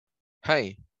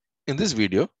Hi, in this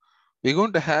video, we're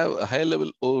going to have a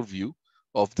high-level overview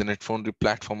of the NetFoundry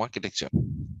platform architecture.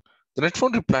 The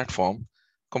NetFoundry platform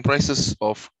comprises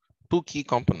of two key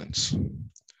components,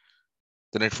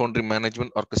 the NetFoundry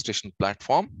Management Orchestration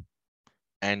Platform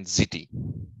and Zte.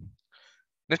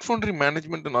 NetFoundry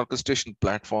Management and Orchestration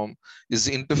Platform is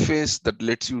the interface that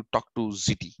lets you talk to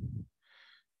Zte.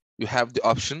 You have the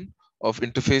option of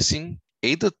interfacing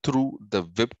either through the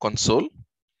web console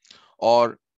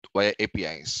or via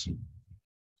APIs.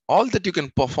 All that you can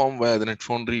perform via the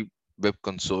NetFoundry web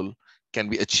console can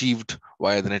be achieved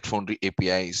via the NetFoundry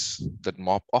APIs that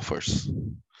MOP offers.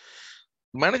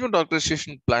 The Management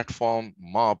Orchestration Platform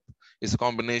MOP is a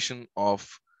combination of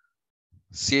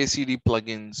CI/CD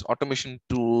plugins, automation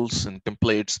tools, and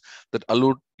templates that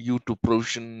allow you to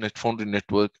provision NetFoundry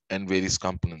network and various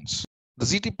components. The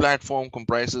Zte platform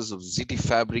comprises of Zte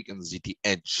Fabric and Zte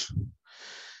Edge.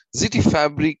 Zte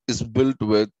Fabric is built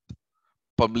with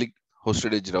public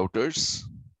hosted edge routers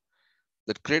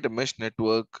that create a mesh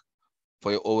network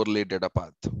for your overlay data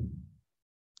path.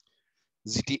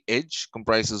 Zte Edge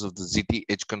comprises of the Zte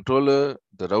Edge controller,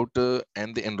 the router,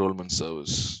 and the enrollment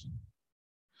service.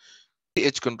 The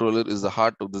Edge controller is the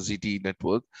heart of the Zte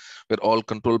network, where all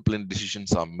control plane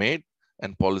decisions are made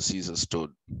and policies are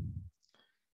stored.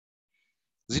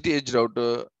 Zte Edge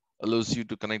router allows you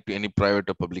to connect to any private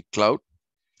or public cloud,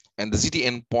 and the Zte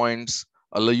endpoints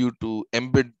allow you to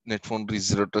embed NetFoundry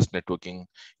Zero Trust networking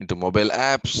into mobile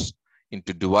apps,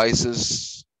 into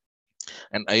devices,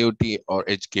 and IoT or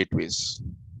edge gateways.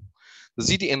 The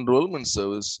Zte Enrollment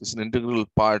Service is an integral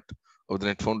part of the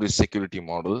NetFoundry security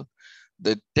model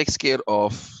that takes care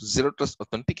of Zero Trust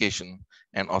authentication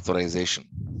and authorization.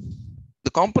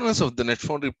 The components of the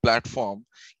NetFoundry platform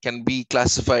can be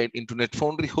classified into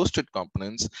NetFoundry hosted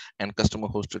components and customer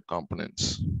hosted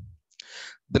components.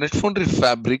 The NetFoundry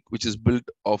Fabric, which is built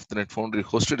of the NetFoundry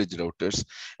hosted edge routers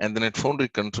and the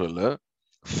NetFoundry controller,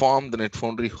 form the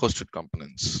NetFoundry hosted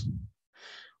components.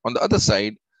 On the other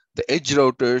side, the edge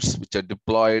routers, which are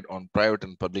deployed on private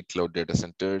and public cloud data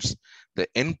centers, the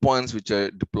endpoints, which are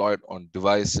deployed on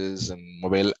devices and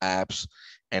mobile apps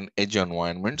and edge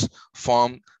environments,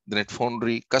 form the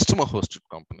NetFoundry customer hosted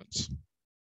components.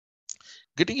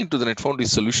 Getting into the NetFoundry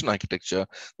solution architecture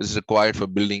that is required for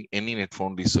building any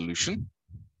NetFoundry solution.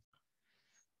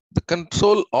 The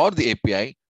console or the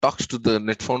API talks to the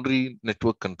NetFoundry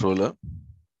network controller,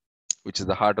 which is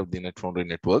the heart of the NetFoundry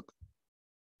network.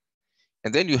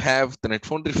 And then you have the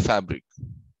NetFoundry Fabric.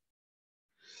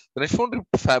 The NetFoundry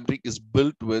Fabric is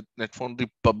built with NetFoundry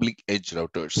public edge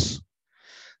routers.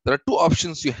 There are two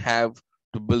options you have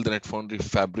to build the NetFoundry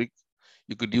Fabric.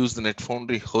 You could use the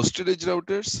NetFoundry hosted edge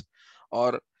routers,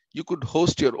 or you could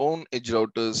host your own edge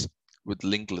routers with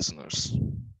link listeners.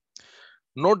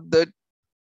 Note that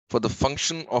for the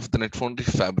function of the NetFoundry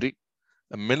Fabric,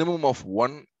 a minimum of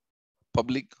one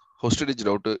public hosted edge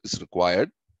router is required,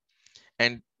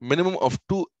 and minimum of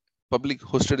two public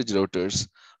hosted edge routers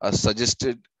are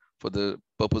suggested for the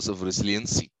purpose of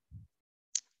resiliency.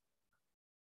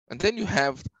 And then you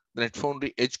have the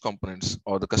NetFoundry edge components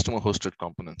or the customer hosted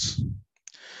components.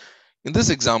 In this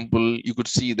example, you could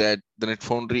see that the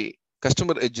NetFoundry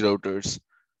customer edge routers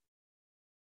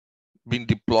being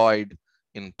deployed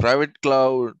in private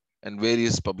cloud and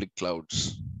various public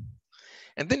clouds.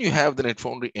 And then you have the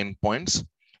NetFoundry endpoints,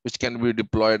 which can be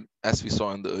deployed, as we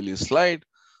saw in the earlier slide,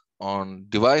 on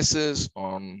devices,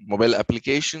 on mobile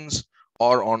applications,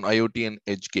 or on IoT and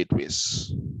edge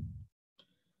gateways.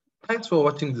 Thanks for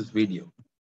watching this video.